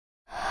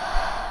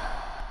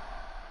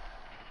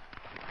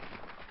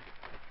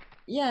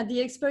yeah, the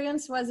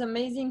experience was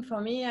amazing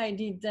for me. I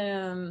did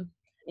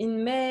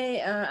in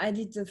May. I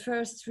did the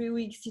first 3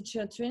 weeks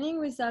teacher training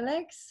with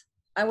Alex.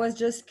 I was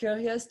just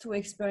curious to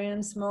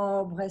experience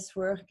more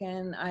breathwork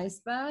and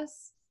ice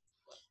baths.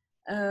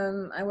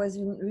 I was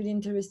really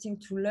interesting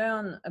to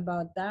learn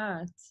about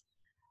that,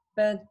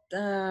 but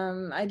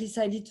I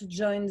decided to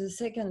join the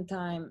second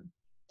time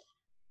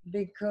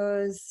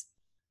because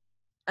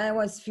I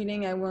was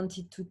feeling I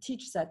wanted to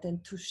teach that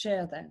and to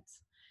share that,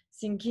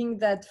 thinking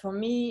that for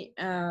me,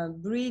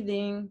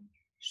 breathing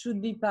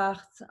should be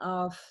part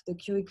of the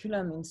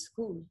curriculum in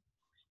school.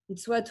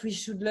 It's what we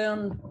should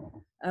learn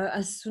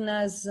as soon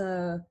as,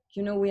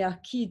 we are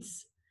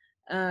kids,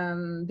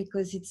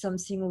 because it's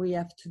something we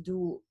have to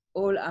do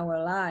all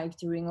our life,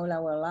 during all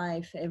our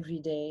life, every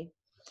day.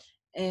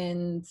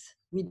 And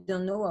we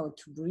don't know how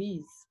to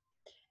breathe.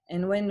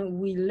 And when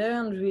we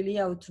learn really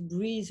how to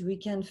breathe, we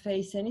can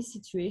face any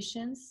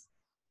situations.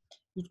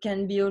 It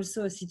can be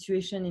also a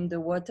situation in the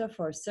water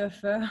for a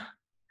surfer,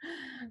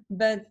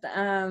 but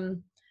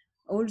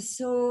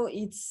also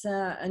it's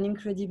an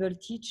incredible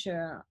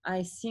teacher.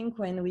 I think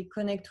when we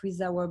connect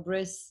with our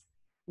breath,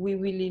 we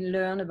really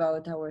learn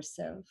about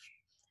ourselves,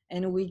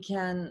 and we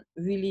can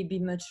really be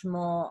much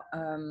more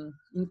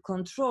in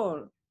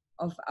control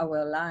of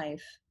our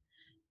life.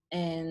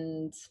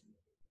 And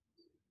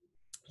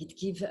it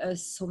gives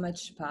us so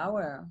much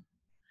power.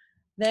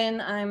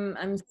 Then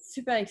I'm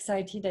super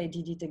excited I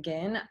did it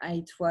again.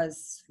 It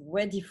was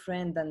way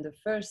different than the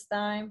first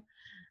time,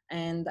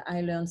 and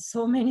I learned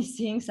so many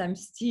things. I'm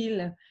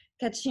still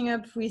catching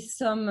up with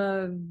some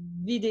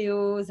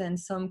videos and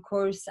some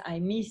course I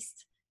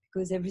missed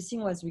because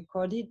everything was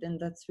recorded, and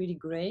that's really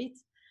great.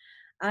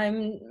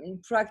 I'm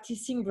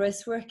practicing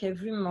breathwork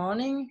every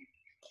morning.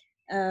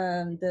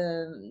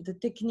 The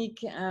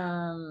technique,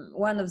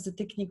 one of the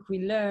technique we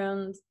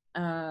learned,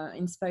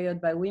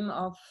 inspired by Wim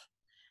Hof,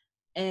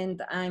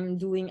 and I'm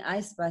doing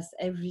ice baths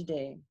every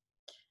day.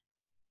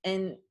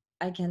 And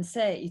I can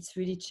say it's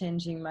really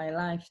changing my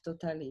life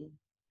totally.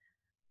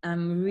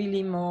 I'm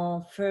really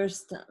more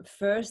first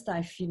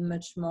I feel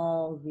much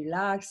more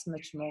relaxed,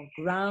 much more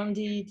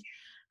grounded.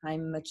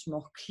 I'm much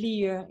more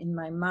clear in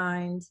my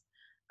mind.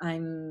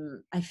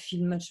 I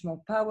feel much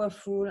more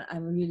powerful.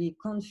 I'm really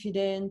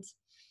confident.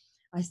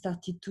 I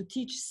started to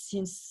teach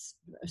since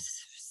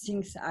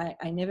things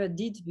I never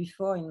did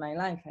before in my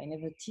life. I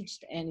never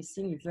taught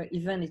anything,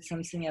 even it's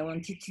something I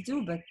wanted to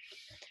do, but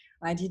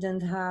I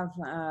didn't have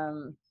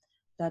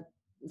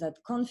that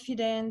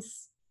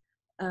confidence.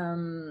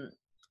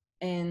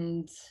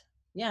 And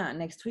yeah,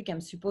 next week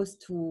I'm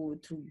supposed to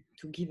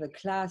give a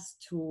class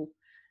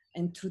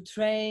and to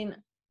train,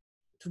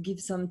 to give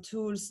some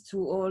tools to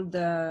all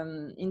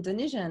the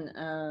Indonesian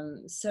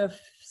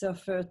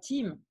surfer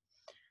team.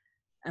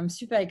 I'm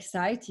super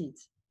excited.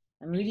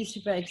 I'm really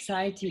super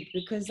excited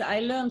because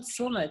I learned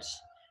so much.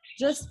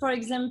 Just for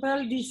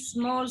example, this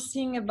small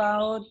thing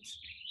about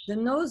the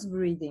nose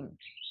breathing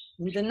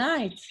in the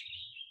night.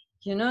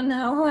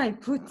 Now I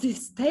put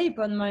this tape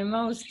on my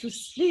mouth to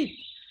sleep,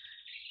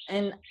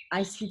 and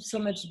I sleep so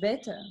much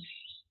better.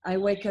 I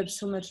wake up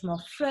so much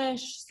more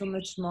fresh, so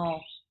much more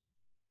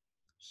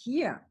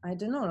here. I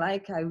don't know,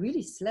 like I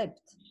really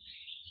slept.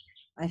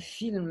 I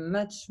feel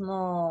much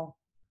more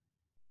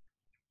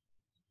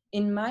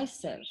in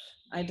myself.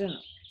 I don't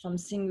know,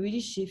 something really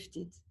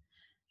shifted.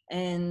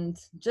 And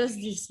just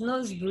this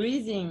nose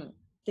breathing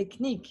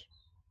technique,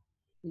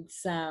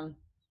 it's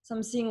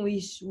something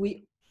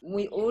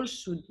we all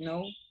should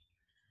know.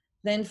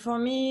 Then for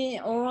me,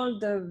 all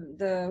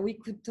we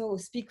could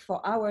speak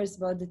for hours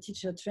about the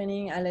teacher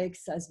training.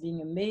 Alex has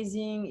been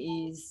amazing.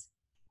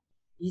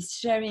 He's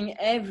sharing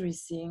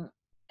everything,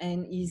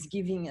 and he's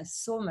giving us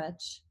so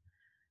much.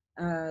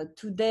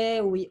 Today,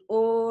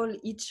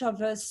 each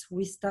of us,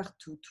 we start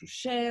to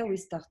share, we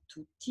start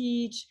to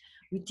teach,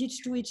 we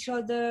teach to each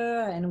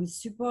other, and we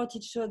support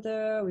each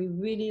other. We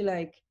really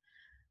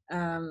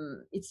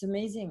it's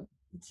amazing.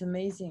 It's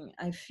amazing.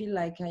 I feel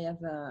like I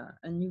have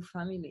a new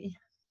family.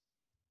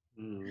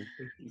 And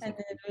I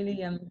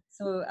really am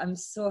I'm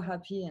so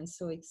happy and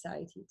so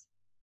excited.